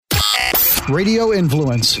Radio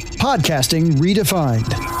Influence, podcasting redefined.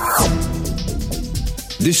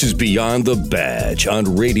 This is Beyond the Badge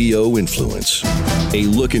on Radio Influence. A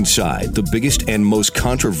look inside the biggest and most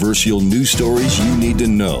controversial news stories you need to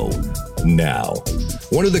know now.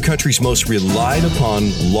 One of the country's most relied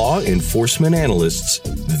upon law enforcement analysts,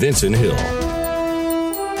 Vincent Hill.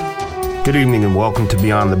 Good evening and welcome to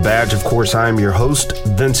Beyond the Badge. Of course, I'm your host,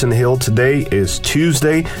 Vincent Hill. Today is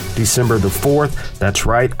Tuesday, December the 4th. That's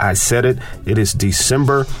right, I said it. It is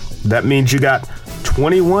December. That means you got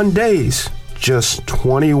 21 days, just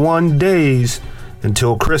 21 days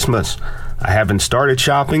until Christmas. I haven't started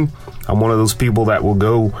shopping. I'm one of those people that will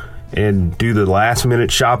go and do the last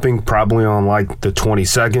minute shopping probably on like the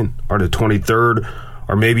 22nd or the 23rd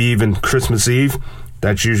or maybe even Christmas Eve.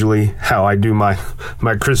 That's usually how I do my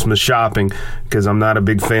Christmas shopping because I'm not a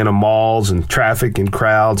big fan of malls and traffic and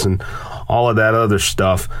crowds and all of that other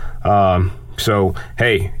stuff. So,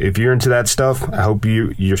 hey, if you're into that stuff, I hope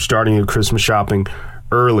you're starting your Christmas shopping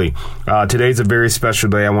early. Today's a very special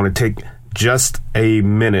day. I want to take just a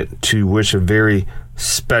minute to wish a very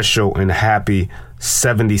special and happy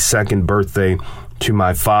 72nd birthday to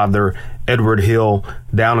my father, Edward Hill,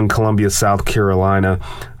 down in Columbia, South Carolina.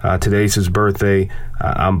 Today's his birthday.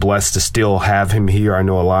 I'm blessed to still have him here. I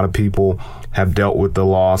know a lot of people have dealt with the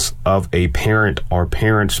loss of a parent or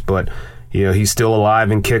parents, but you know, he's still alive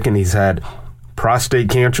and kicking. He's had prostate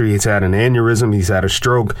cancer, he's had an aneurysm, he's had a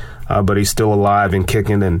stroke, but he's still alive and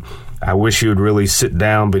kicking, and I wish he would really sit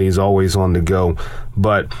down, but he's always on the go.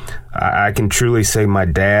 But I can truly say my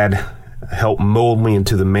dad helped mold me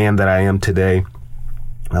into the man that I am today.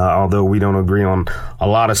 Although we don't agree on a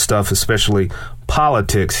lot of stuff, especially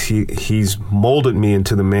politics, he's molded me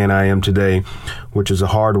into the man I am today, which is a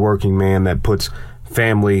hardworking man that puts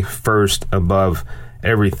family first above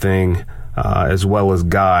everything, as well as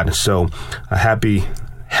God. So a happy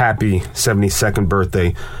 72nd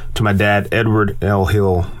birthday to my dad, Edward L.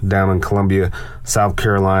 Hill, down in Columbia, South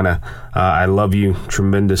Carolina. I love you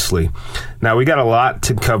tremendously. Now, we got a lot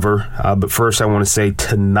to cover, but first I want to say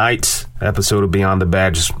tonight's episode of Beyond the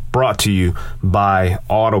Badge is brought to you by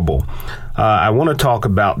Audible. I want to talk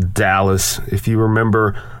about Dallas. If you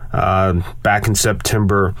remember, back in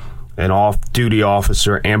September, an off-duty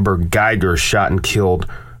officer, Amber Guyger, shot and killed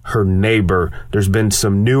her neighbor. There's been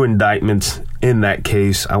some new indictments in that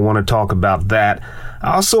case. I want to talk about that.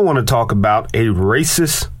 I also want to talk about a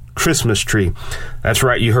racist Christmas tree. That's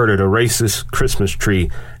right, you heard it, a racist Christmas tree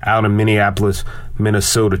out in Minneapolis,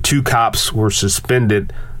 Minnesota. 2 cops were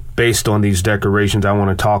suspended based on these decorations. I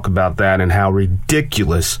want to talk about that and how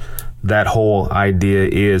ridiculous that whole idea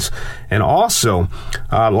is. And also,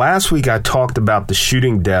 last week I talked about the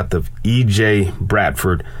shooting death of E.J.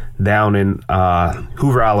 Bradford down in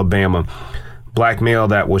Hoover, Alabama. Black male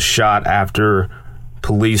that was shot after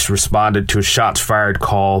police responded to a shots fired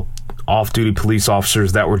call. Off-duty police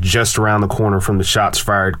officers that were just around the corner from the shots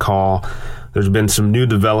fired call. There's been some new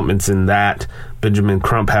developments in that. Benjamin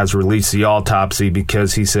Crump has released the autopsy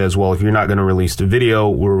because he says, well, if you're not going to release the video,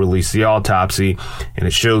 we'll release the autopsy. And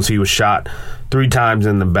it shows he was shot 3 times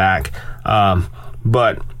in the back.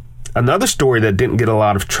 But another story that didn't get a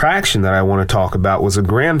lot of traction that I want to talk about was a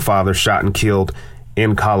grandfather shot and killed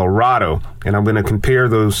in Colorado. And I'm going to compare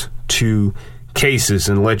those 2 cases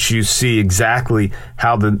and let you see exactly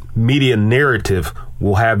how the media narrative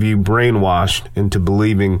will have you brainwashed into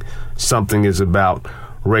believing something is about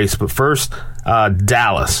race. But first,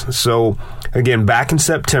 Dallas. So again, back in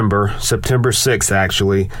September 6th,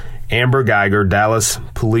 actually, Amber Guyger, Dallas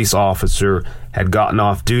police officer, had gotten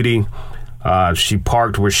off duty. She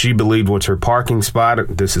parked where she believed was her parking spot.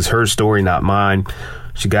 This is her story, not mine.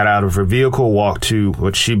 She got out of her vehicle, walked to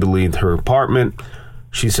what she believed her apartment.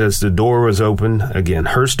 She says the door was open. Again,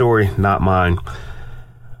 her story, not mine.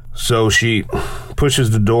 So she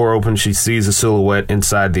pushes the door open. She sees a silhouette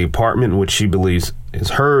inside the apartment, which she believes is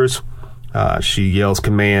hers. She yells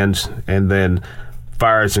commands and then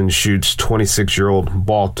fires and shoots 26-year-old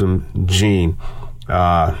Baltim Jean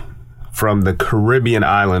from the Caribbean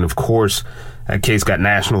island. Of course, that case got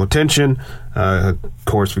national attention, of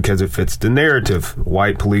course, because it fits the narrative.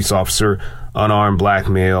 White police officer, unarmed black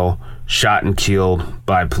male, shot and killed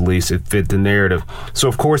by police. It fit the narrative. So,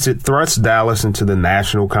 of course, it thrusts Dallas into the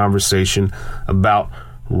national conversation about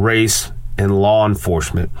race and law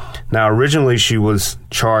enforcement. Now, originally she was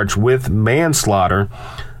charged with manslaughter,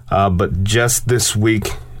 but just this week,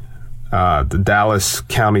 the Dallas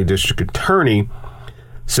County District Attorney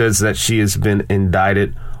says that she has been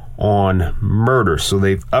indicted on murder. So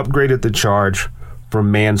they've upgraded the charge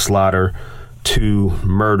from manslaughter to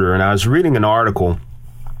murder. And I was reading an article,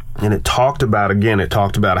 and it talked about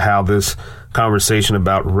how this conversation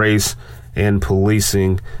about race and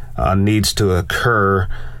policing needs to occur.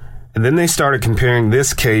 And then they started comparing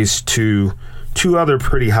this case to two other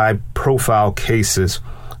pretty high-profile cases,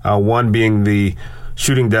 one being the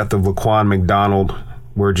shooting death of Laquan McDonald,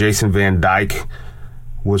 where Jason Van Dyke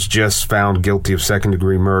was just found guilty of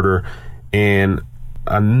second-degree murder, and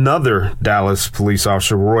another Dallas police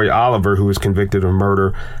officer, Roy Oliver, who was convicted of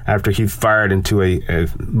murder after he fired into a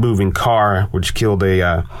moving car, which killed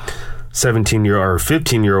a 17-year-old or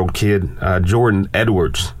 15-year-old kid, Jordan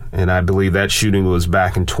Edwards. And I believe that shooting was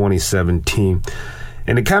back in 2017.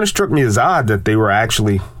 And it kind of struck me as odd that they were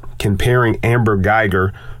actually comparing Amber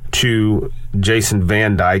Guyger to Jason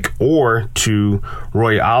Van Dyke, or to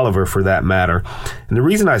Roy Oliver for that matter. And the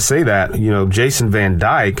reason I say that, Jason Van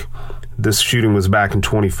Dyke, this shooting was back in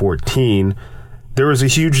 2014. There was a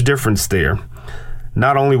huge difference there.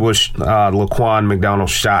 Not only was Laquan McDonald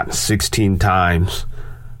shot 16 times,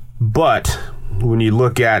 but when you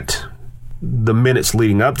look at the minutes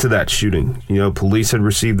leading up to that shooting, police had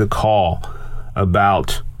received a call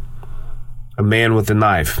about a man with a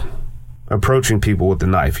knife approaching people with the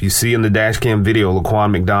knife. You see in the dash cam video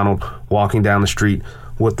Laquan McDonald walking down the street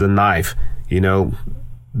with the knife.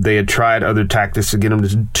 They had tried other tactics to get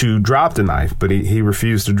him to drop the knife, but he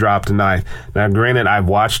refused to drop the knife. Now, granted, I've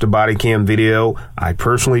watched the body cam video. I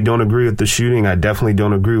personally don't agree with the shooting. I definitely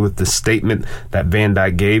don't agree with the statement that Van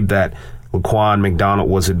Dyke gave, that Laquan McDonald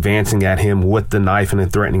was advancing at him with the knife in a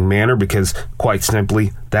threatening manner, because quite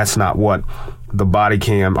simply, that's not what the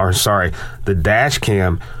the dash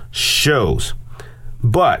cam shows.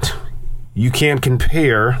 But you can't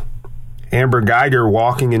compare Amber Guyger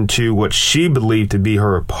walking into what she believed to be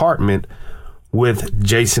her apartment with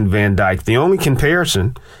Jason Van Dyke. The only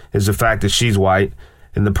comparison is the fact that she's white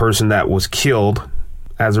and the person that was killed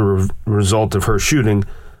as a result of her shooting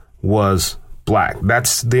was black.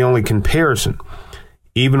 That's the only comparison.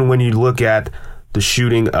 Even when you look at the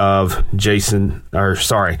shooting of Jordan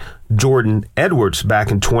Edwards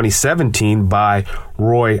back in 2017 by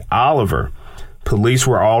Roy Oliver, police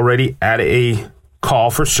were already at a call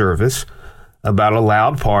for service about a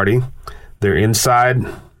loud party. They're inside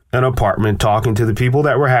an apartment talking to the people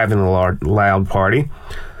that were having a loud party.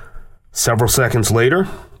 Several seconds later,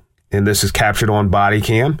 and this is captured on body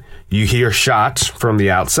cam, you hear shots from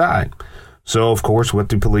the outside. So, of course, what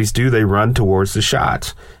do police do? They run towards the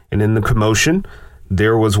shots. And in the commotion,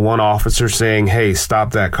 there was one officer saying, "Hey,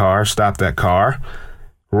 stop that car, stop that car."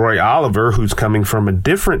 Roy Oliver, who's coming from a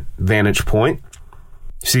different vantage point,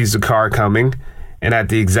 sees the car coming, and at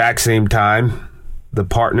the exact same time, the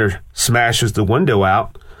partner smashes the window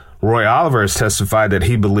out. Roy Oliver has testified that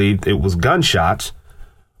he believed it was gunshots,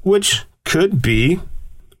 which could be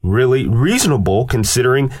really reasonable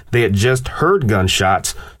considering they had just heard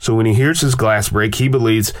gunshots. So when he hears his glass break, he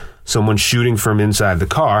believes someone's shooting from inside the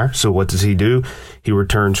car. So what does he do? He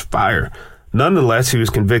returns fire. Nonetheless, he was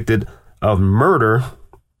convicted of murder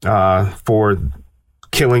for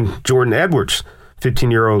killing Jordan Edwards,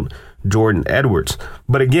 15-year-old Jordan Edwards.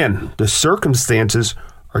 But again, the circumstances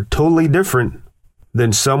are totally different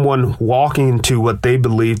than someone walking into what they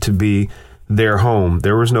believe to be their home.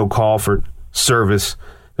 There was no call for service.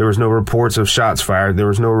 There was no reports of shots fired. There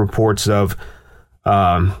was no reports of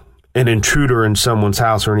an intruder in someone's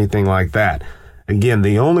house or anything like that. Again,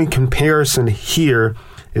 the only comparison here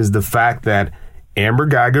is the fact that Amber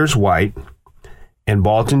Guyger's white and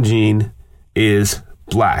Balton Jean is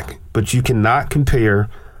black. But you cannot compare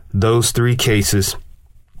those three cases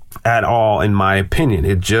at all, in my opinion.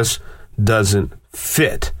 It just doesn't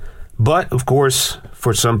fit. But, of course,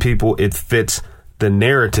 for some people, it fits the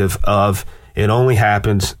narrative of it only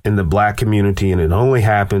happens in the black community and it only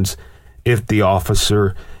happens if the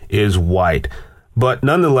officer is white. But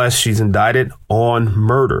nonetheless, she's indicted on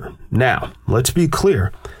murder. Now, let's be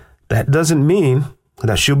clear. That doesn't mean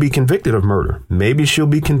that she'll be convicted of murder. Maybe she'll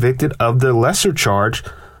be convicted of the lesser charge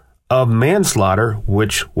of manslaughter,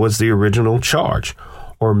 which was the original charge.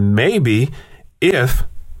 Or maybe if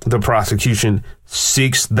the prosecution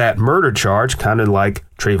seeks that murder charge, kind of like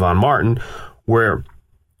Trayvon Martin, where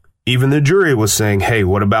even the jury was saying, hey,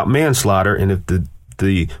 what about manslaughter? And if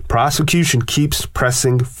the prosecution keeps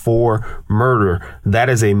pressing for murder, that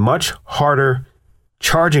is a much harder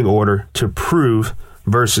charging order to prove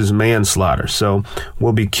versus manslaughter. So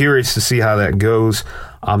we'll be curious to see how that goes.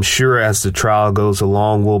 I'm sure as the trial goes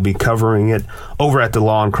along, we'll be covering it over at the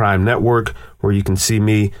Law and Crime Network, where you can see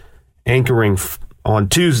me anchoring on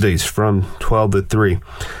Tuesdays from 12 to 3.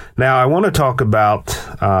 Now, I want to talk about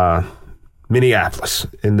Minneapolis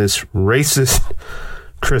in this racist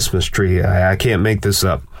Christmas tree. I can't make this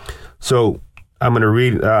up. So I'm going to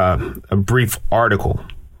read a brief article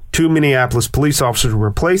 2 Minneapolis police officers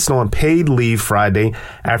were placed on paid leave Friday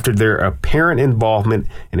after their apparent involvement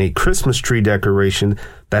in a Christmas tree decoration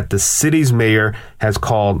that the city's mayor has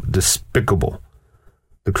called despicable.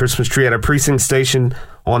 The Christmas tree at a precinct station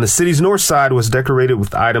on the city's north side was decorated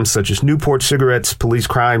with items such as Newport cigarettes, police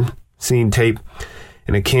crime scene tape,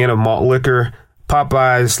 and a can of malt liquor,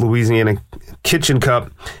 Popeyes Louisiana kitchen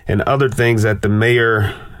cup, and other things that the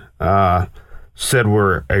mayor said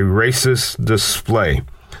were a racist display.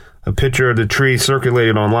 A picture of the tree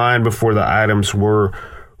circulated online before the items were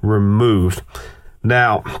removed.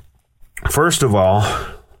 Now, first of all,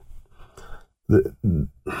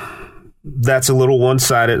 that's a little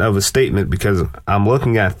one-sided of a statement, because I'm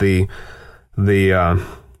looking at the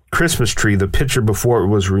Christmas tree, the picture before it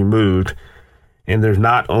was removed, and there's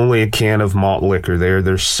not only a can of malt liquor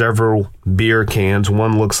there's several beer cans.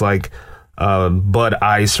 One looks like Bud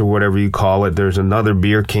Ice or whatever you call it. There's another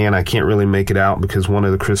beer can. I can't really make it out because one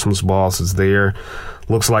of the Christmas balls is there.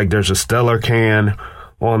 Looks like there's a Stellar can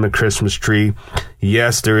on the Christmas tree.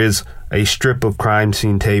 Yes, there is a strip of crime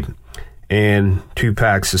scene tape and 2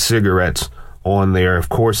 packs of cigarettes on there. Of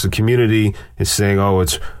course, the community is saying, oh,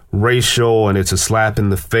 it's racial and it's a slap in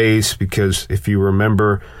the face, because if you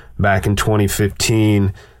remember back in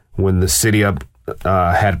 2015 when the city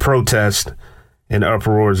had protests and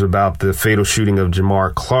uproars about the fatal shooting of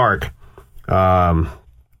Jamar Clark, I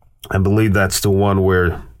believe that's the one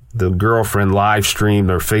where the girlfriend live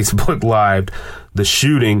streamed or Facebook lived the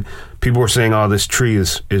shooting. People were saying, oh, this tree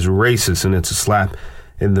is racist and it's a slap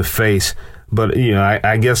in the face. But,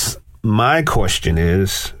 I guess my question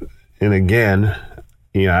is, and again,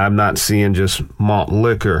 I'm not seeing just malt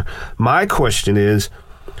liquor. My question is,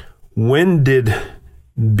 when did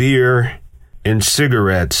beer and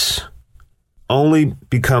cigarettes only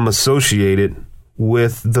become associated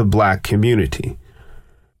with the black community?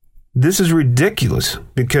 This is ridiculous,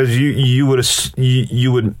 because you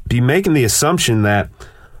would be making the assumption that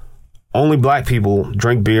only black people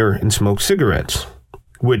drink beer and smoke cigarettes,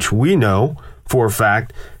 which we know for a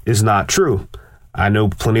fact is not true. I know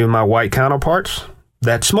plenty of my white counterparts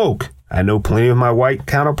that smoke. I know plenty of my white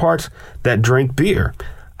counterparts that drink beer.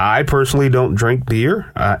 I personally don't drink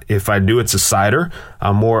beer. If I do, it's a cider.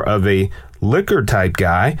 I'm more of a liquor type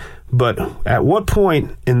guy. But at what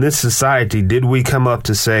point in this society did we come up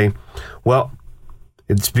to say, well,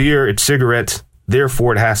 it's beer, it's cigarettes,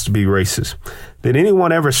 therefore it has to be racist? Did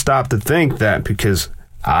anyone ever stop to think that? Because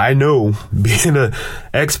I know, being an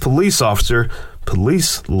ex-police officer,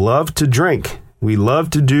 police love to drink. We love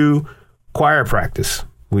to do choir practice.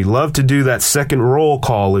 We love to do that second roll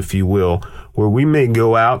call, if you will, where we may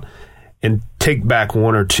go out and take back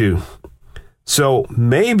 1 or 2. So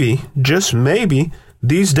maybe, just maybe,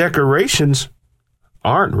 these decorations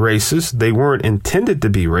aren't racist. They weren't intended to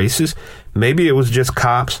be racist. Maybe it was just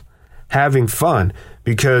cops having fun.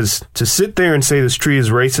 Because to sit there and say this tree is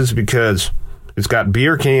racist because it's got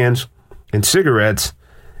beer cans and cigarettes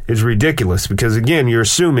is ridiculous. Because, again, you're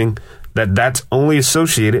assuming that that's only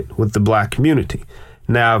associated with the black community.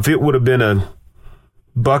 Now, if it would have been a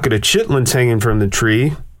bucket of chitlins hanging from the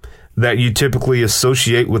tree that you typically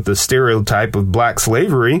associate with the stereotype of black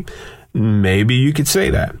slavery, maybe you could say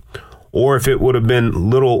that. Or if it would have been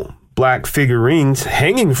little black figurines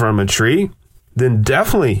hanging from a tree, then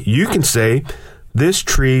definitely you can say this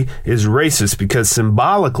tree is racist, because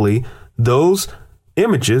symbolically those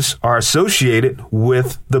images are associated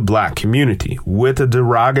with the black community, with a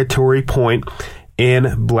derogatory point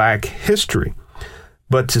in black history.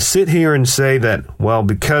 But to sit here and say that, well,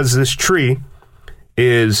 because this tree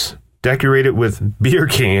is decorated with beer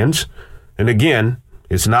cans, and again,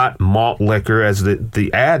 it's not malt liquor as the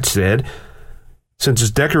ad said, since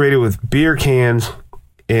it's decorated with beer cans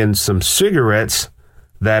and some cigarettes,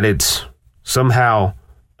 that it's somehow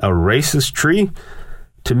a racist tree,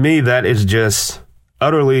 to me, that is just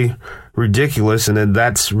utterly ridiculous. And then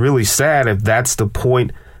that's really sad if that's the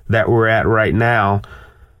point that we're at right now,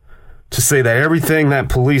 to say that everything that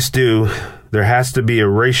police do, there has to be a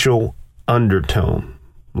racial undertone.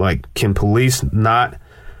 Like, can police not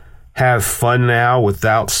have fun now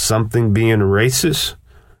without something being racist?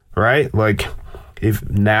 Right? Like, if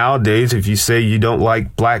nowadays, if you say you don't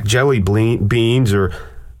like black jelly beans or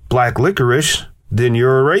black licorice, then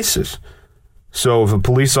you're a racist. So if a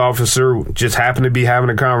police officer just happened to be having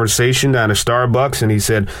a conversation down at Starbucks and he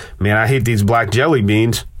said, man, I hate these black jelly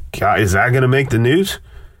beans, is that going to make the news?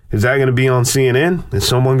 Is that going to be on CNN? Is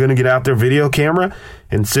someone going to get out their video camera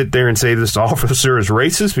and sit there and say this officer is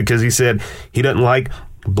racist because he said he doesn't like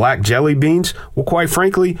black jelly beans? Well, quite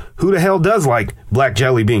frankly, who the hell does like black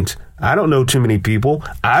jelly beans? I don't know too many people.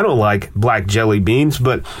 I don't like black jelly beans.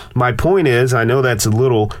 But my point is, I know that's a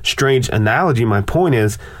little strange analogy. My point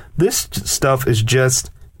is, this stuff is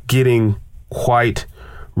just getting quite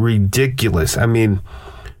ridiculous. I mean,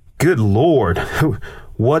 good Lord,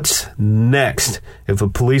 what's next? If a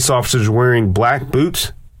police officer's wearing black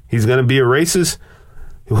boots, he's going to be a racist?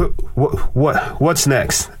 What's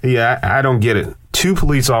next? Yeah, I don't get it. 2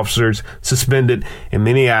 police officers suspended in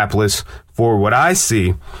Minneapolis for what I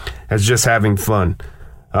see as just having fun.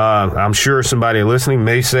 I'm sure somebody listening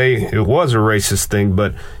may say it was a racist thing,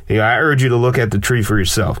 but I urge you to look at the tree for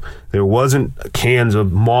yourself. There wasn't cans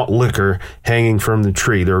of malt liquor hanging from the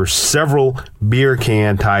tree. There were several beer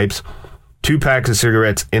can types, 2 packs of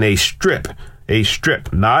cigarettes, and a strip,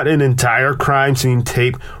 not an entire crime scene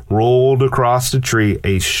tape rolled across the tree,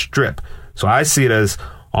 a strip. So I see it as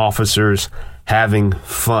officers having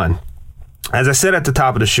fun. As I said at the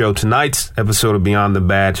top of the show, tonight's episode of Beyond the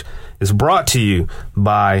Badge is brought to you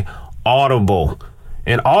by Audible.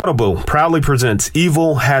 And Audible proudly presents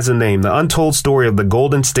Evil Has a Name, the untold story of the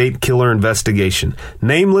Golden State Killer investigation.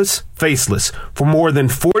 Nameless, faceless. For more than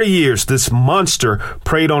 40 years, this monster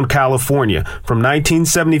preyed on California. From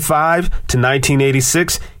 1975 to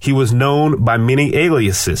 1986, he was known by many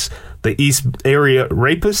aliases. The East Area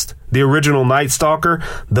Rapist, the Original Night Stalker,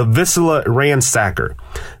 the Vizsla Ransacker.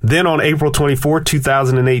 Then on April 24,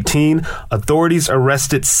 2018, authorities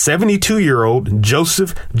arrested 72-year-old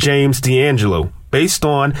Joseph James DeAngelo based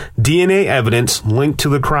on DNA evidence linked to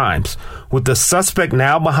the crimes. With the suspect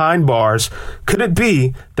now behind bars, could it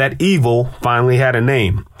be that evil finally had a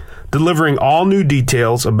name? Delivering all new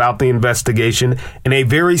details about the investigation and a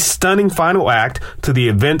very stunning final act to the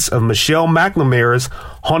events of Michelle McNamara's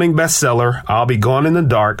haunting bestseller, I'll Be Gone in the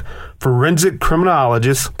Dark, forensic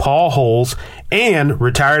criminologist Paul Holes and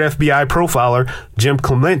retired FBI profiler Jim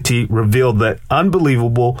Clemente revealed the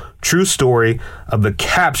unbelievable true story of the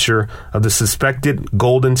capture of the suspected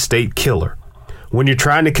Golden State Killer. When you're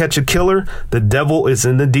trying to catch a killer, the devil is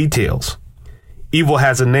in the details. Evil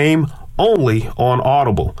Has a Name, only on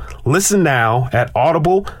Audible. Listen now at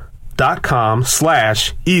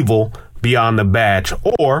audible.com/evil beyond the badge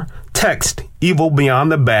or text evil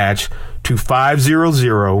beyond the badge to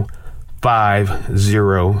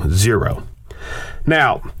 500-500.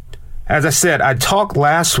 Now, as I said, I talked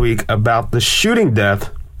last week about the shooting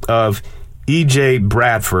death of E.J.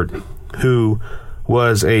 Bradford, who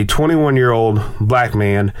was a 21-year-old black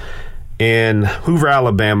man in Hoover,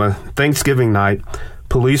 Alabama, Thanksgiving night.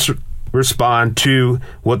 Police respond to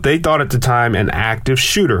what they thought at the time an active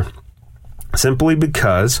shooter, simply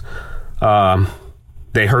because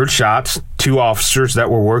they heard shots. 2 officers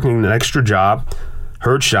that were working an extra job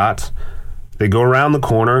heard shots. They go around the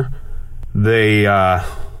corner. They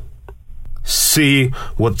see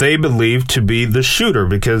what they believe to be the shooter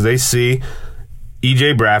because they see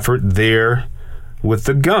E.J. Bradford there with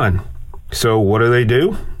the gun. So what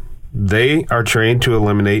do? They are trained to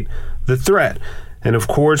eliminate the threat. And of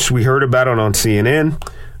course, we heard about it on CNN.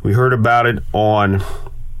 We heard about it on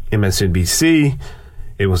MSNBC.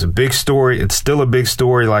 It was a big story. It's still a big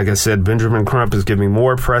story. Like I said, Benjamin Crump is giving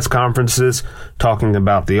more press conferences talking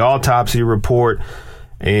about the autopsy report.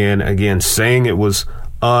 And again, saying it was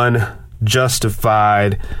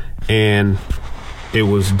unjustified and it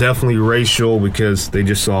was definitely racial because they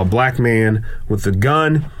just saw a black man with a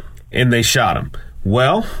gun and they shot him.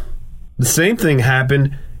 Well, the same thing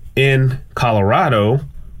happened in Colorado,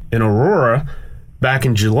 in Aurora, back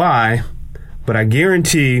in July, but I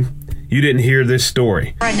guarantee you didn't hear this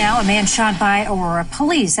story. Right now, a man shot by Aurora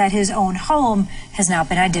police at his own home has now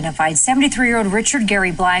been identified. 73-year-old Richard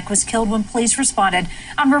Gary Black was killed when police responded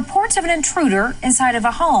on reports of an intruder inside of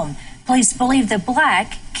a home. Police believe that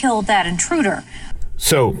Black killed that intruder.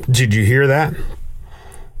 So, did you hear that?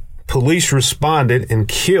 Police responded and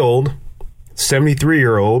killed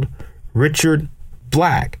 73-year-old Richard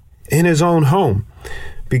Black in his own home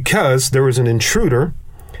because there was an intruder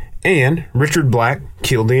and Richard Black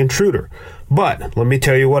killed the intruder. But let me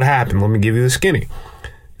tell you what happened. Let me give you the skinny.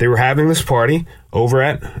 They were having this party over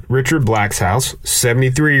at Richard Black's house,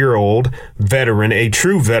 73-year-old veteran, a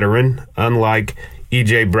true veteran, unlike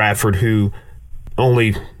E.J. Bradford, who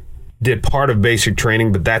only did part of basic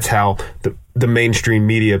training, but that's how the mainstream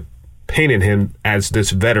media painted him, as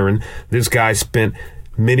this veteran. This guy spent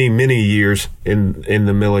many years in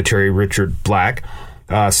the military. Richard Black,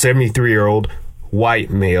 73-year-old white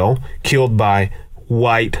male, killed by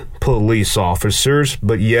white police officers,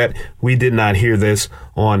 but yet we did not hear this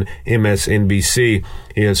on MSNBC.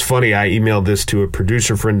 It's funny, I emailed this to a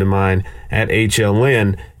producer friend of mine at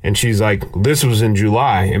HLN, and she's like, this was in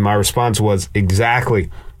July, and my response was, exactly.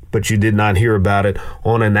 but you did not hear about it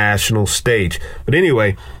on a national stage. But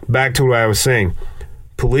anyway, back to what I was saying.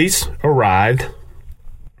 Police arrived.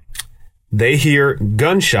 They hear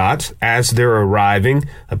gunshots as they're arriving.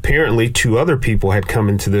 Apparently, 2 other people had come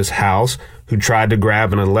into this house who tried to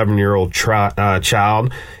grab an 11-year-old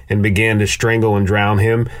child and began to strangle and drown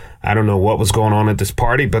him. I don't know what was going on at this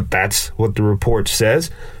party, but that's what the report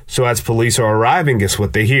says. So as police are arriving, guess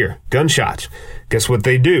what they hear? Gunshots. Guess what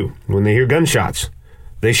they do when they hear gunshots?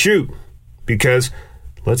 They shoot. Because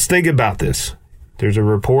let's think about this. There's a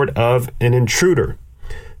report of an intruder.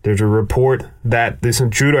 There's a report that this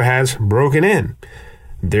intruder has broken in.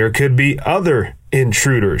 There could be other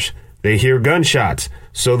intruders. They hear gunshots,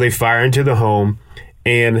 so they fire into the home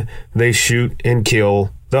and they shoot and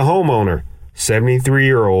kill the homeowner,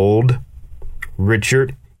 73-year-old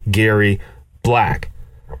Richard Gary Black.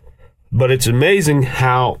 But it's amazing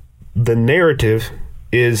how the narrative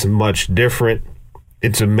is much different.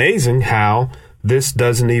 It's amazing how this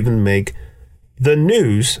doesn't even make the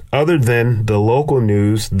news other than the local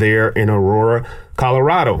news there in Aurora,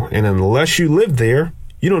 Colorado. And unless you live there,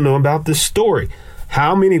 you don't know about this story.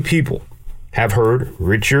 How many people have heard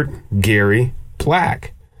Richard Gary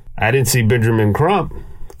Black? I didn't see Benjamin Crump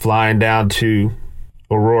flying down to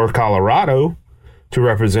Aurora, Colorado to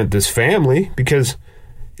represent this family, because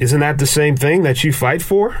isn't that the same thing that you fight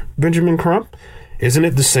for, Benjamin Crump? Isn't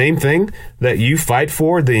it the same thing that you fight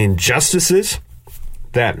for, the injustices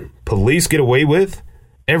that police get away with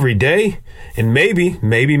every day? And maybe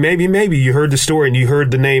you heard the story and you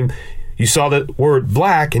heard the name, you saw the word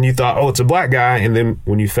black and you thought, oh, it's a black guy. And then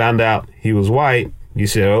when you found out he was white, you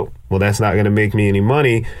said, oh, well, that's not going to make me any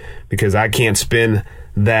money because I can't spin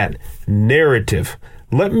that narrative.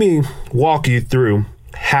 Let me walk you through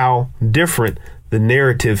how different the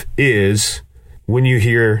narrative is when you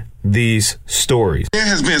hear these stories. There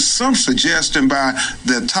has been some suggestion by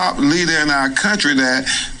the top leader in our country that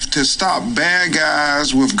to stop bad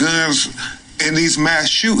guys with guns in these mass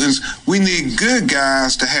shootings, we need good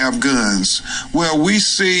guys to have guns. Well, we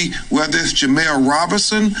see whether it's Jamel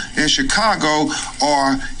Robinson in Chicago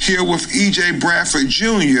or here with E.J. Bradford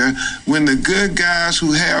Jr., when the good guys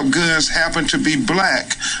who have guns happen to be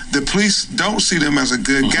black, the police don't see them as a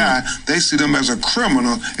good guy. They see them as a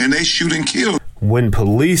criminal, and they shoot and kill. When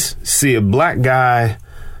police see a black guy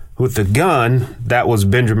with a gun, that was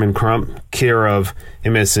Benjamin Crump, care of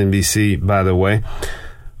MSNBC, by the way.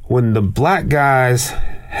 When the black guys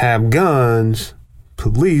have guns,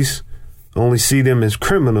 police only see them as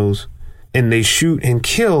criminals and they shoot and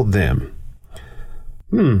kill them.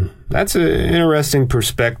 That's an interesting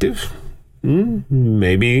perspective.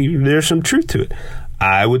 Maybe there's some truth to it.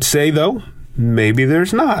 I would say, though, maybe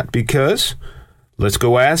there's not, because let's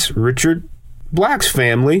go ask Richard Black's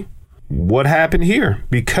family what happened here,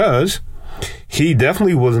 because he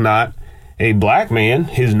definitely was not a black man.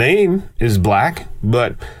 His name is Black,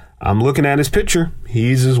 but I'm looking at his picture.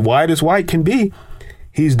 He's as white can be.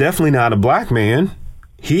 He's definitely not a black man.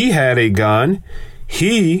 He had a gun.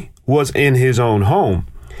 He was in his own home.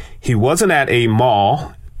 He wasn't at a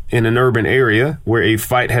mall in an urban area where a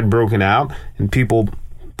fight had broken out and people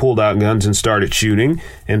pulled out guns and started shooting,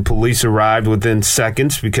 and police arrived within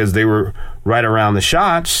seconds because they were right around the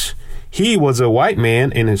shots. He was a white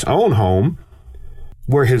man in his own home,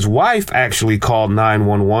 where his wife actually called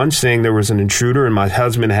 911 saying there was an intruder and my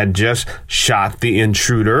husband had just shot the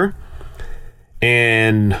intruder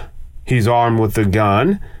and he's armed with a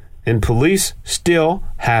gun, and police still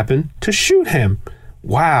happen to shoot him.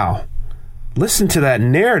 Wow. Listen to that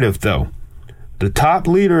narrative, though. The top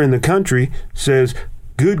leader in the country says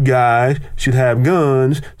good guys should have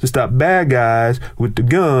guns to stop bad guys with the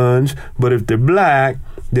guns, but if they're black,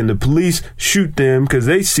 then the police shoot them because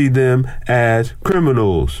they see them as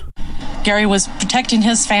criminals. Gary was protecting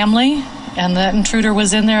his family, and the intruder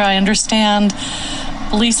was in there. I understand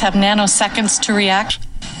police have nanoseconds to react.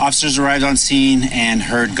 Officers arrived on scene and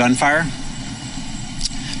heard gunfire.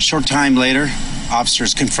 Short time later,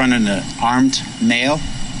 officers confronted an armed male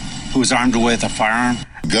who was armed with a firearm.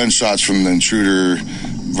 Gunshots from the intruder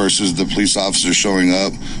versus the police officer showing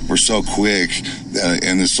up were so quick,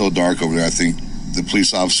 and it's so dark over there. I think the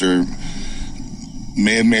police officer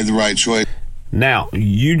may have made the right choice. Now,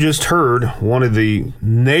 you just heard one of the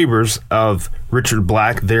neighbors of Richard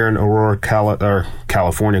Black there in Aurora,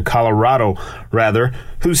 Colorado,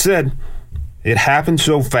 who said it happened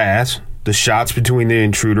so fast. The shots between the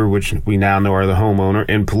intruder, which we now know are the homeowner,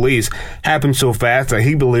 and police happened so fast that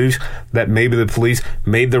he believes that maybe the police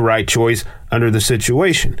made the right choice under the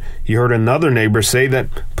situation. You heard another neighbor say that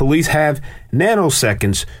police have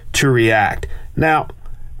nanoseconds to react. Now,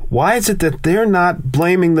 why is it that they're not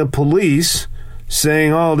blaming the police,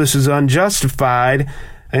 saying, oh, this is unjustified,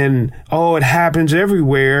 and oh, it happens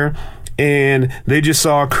everywhere, and they just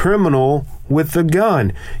saw a criminal with a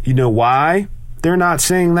gun. You know why they're not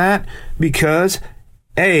saying that? Because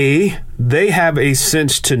A, they have a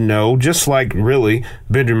sense to know, just like really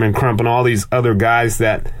Benjamin Crump and all these other guys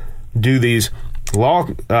that do these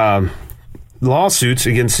lawsuits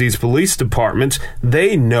against these police departments.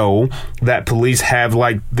 They know that police have,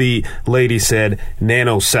 like the lady said,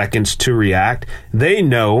 nanoseconds to react. They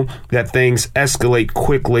know that things escalate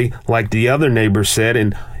quickly, like the other neighbor said,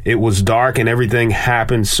 and it was dark and everything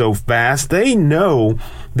happened so fast. They know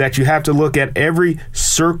that you have to look at every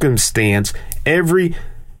circumstance, every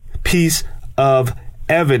piece of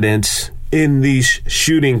evidence in these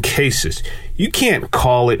shooting cases. You can't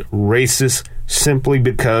call it racist simply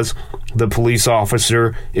because the police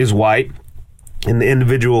officer is white and the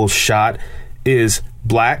individual shot is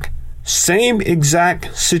black. Same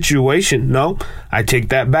exact situation. No, I take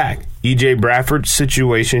that back. E.J. Bradford's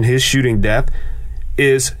situation, his shooting death,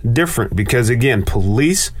 is different because, again,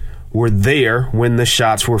 police were there when the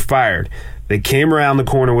shots were fired. They came around the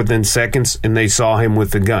corner within seconds and they saw him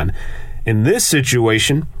with the gun. In this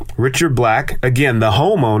situation, Richard Black, again, the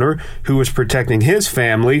homeowner who was protecting his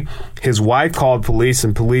family, his wife called police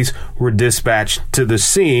and police were dispatched to the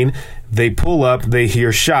scene. They pull up, they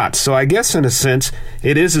hear shots. So I guess in a sense,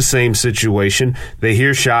 it is the same situation. They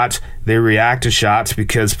hear shots, they react to shots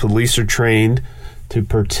because police are trained to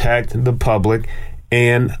protect the public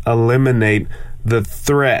and eliminate the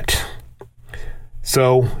threat.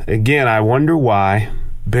 So again, I wonder why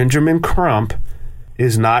Benjamin Crump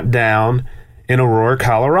is not down in Aurora,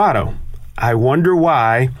 Colorado. I wonder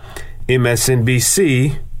why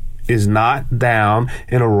MSNBC is not down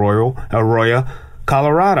in Aurora,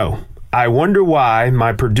 Colorado. I wonder why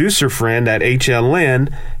my producer friend at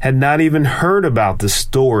HLN had not even heard about the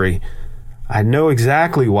story. I know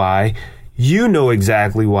exactly why. You know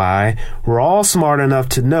exactly why. We're all smart enough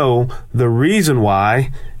to know the reason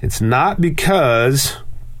why. It's not because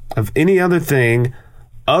of any other thing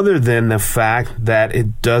other than the fact that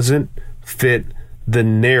it doesn't fit the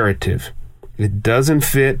narrative. It doesn't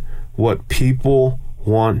fit what people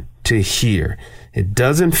want to hear. It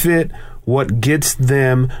doesn't fit what gets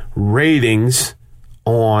them ratings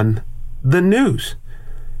on the news.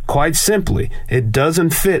 Quite simply, it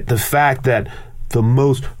doesn't fit the fact that the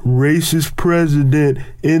most racist president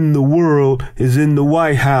in the world is in the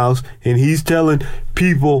White House and he's telling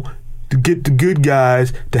people to get the good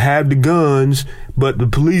guys to have the guns, but the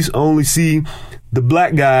police only see the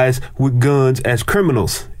black guys with guns as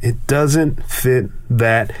criminals. It doesn't fit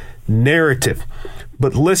that narrative.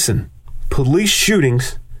 But listen, police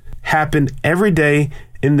shootings happen every day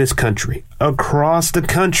in this country, across the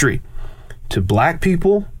country, to black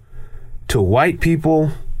people, to white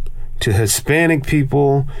people, to Hispanic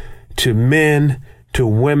people, to men, to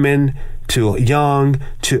women, to young,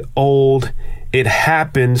 to old. It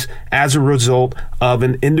happens as a result of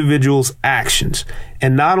an individual's actions.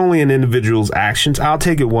 And not only an individual's actions, I'll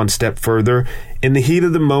take it one step further. In the heat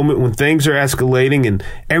of the moment, when things are escalating and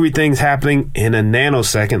everything's happening in a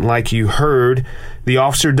nanosecond, like you heard, the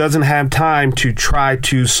officer doesn't have time to try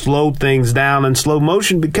to slow things down in slow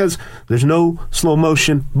motion because there's no slow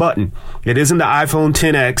motion button. It isn't the iPhone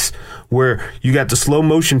XS where you got the slow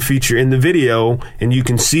motion feature in the video and you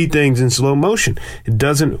can see things in slow motion. It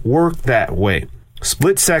doesn't work that way.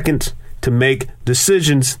 Split seconds to make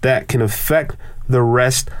decisions that can affect the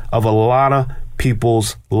rest of a lot of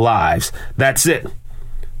people's lives. That's it.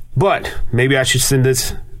 But maybe I should send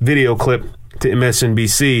this video clip to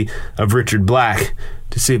MSNBC of Richard Black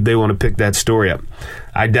to see if they want to pick that story up.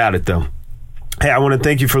 I doubt it, though. Hey, I want to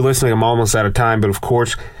thank you for listening. I'm almost out of time, but of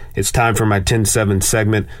course, it's time for my 10-7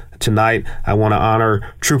 segment. Tonight, I want to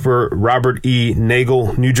honor Trooper Robert E.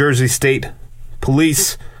 Nagel, New Jersey State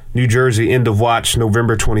Police, New Jersey, end of watch,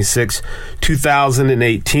 November 26,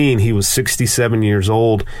 2018. He was 67 years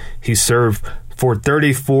old. He served for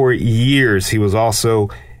 34 years. He was also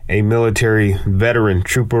a military veteran.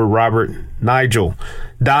 Trooper Robert Nagel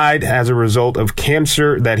died as a result of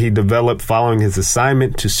cancer that he developed following his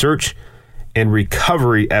assignment to search and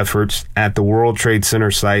recovery efforts at the World Trade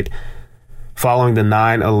Center site following the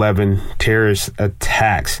 9/11 terrorist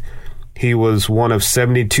attacks. He was one of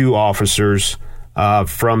 72 officers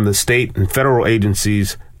from the state and federal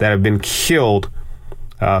agencies that have been killed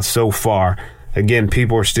so far. Again,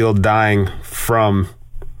 people are still dying from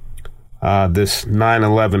this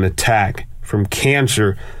 9/11 attack, from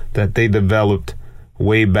cancer that they developed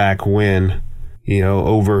way back when,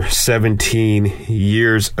 over 17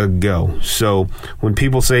 years ago. So when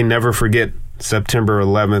people say never forget September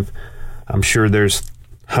 11th, I'm sure there's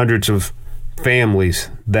hundreds of families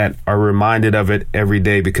that are reminded of it every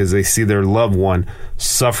day because they see their loved one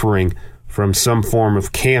suffering from some form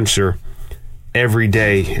of cancer every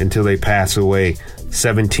day until they pass away.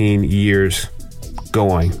 17 years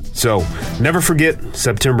going. So never forget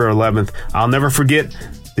September 11th. I'll never forget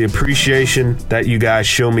the appreciation that you guys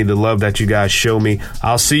show me, the love that you guys show me.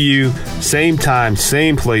 I'll see you same time,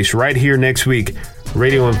 same place, right here next week.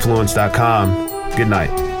 RadioInfluence.com. Good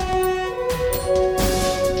night.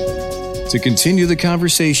 To continue the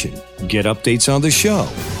conversation, get updates on the show,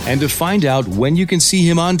 and to find out when you can see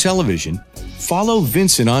him on television, follow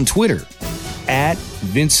Vincent on Twitter at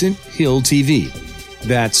Vincent Hill TV.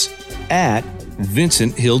 That's at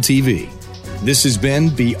Vincent Hill TV. This has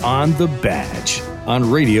been Beyond the Badge on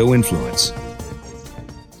Radio Influence.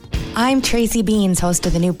 I'm Tracy Beans, host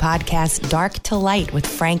of the new podcast Dark to Light with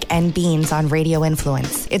Frank and Beans on Radio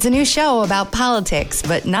Influence. It's a new show about politics,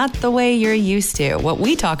 but not the way you're used to. What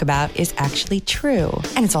we talk about is actually true.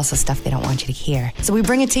 And it's also stuff they don't want you to hear. So we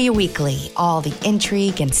bring it to you weekly. All the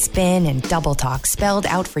intrigue and spin and double talk spelled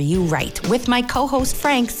out for you right, with my co-host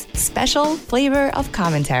Frank's special flavor of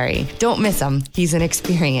commentary. Don't miss him. He's an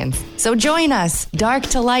experience. So join us. Dark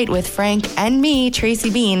to Light with Frank and me, Tracy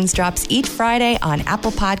Beans, drops each Friday on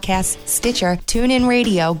Apple Podcasts, Stitcher, TuneIn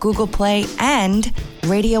Radio, Google Play, and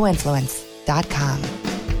RadioInfluence.com.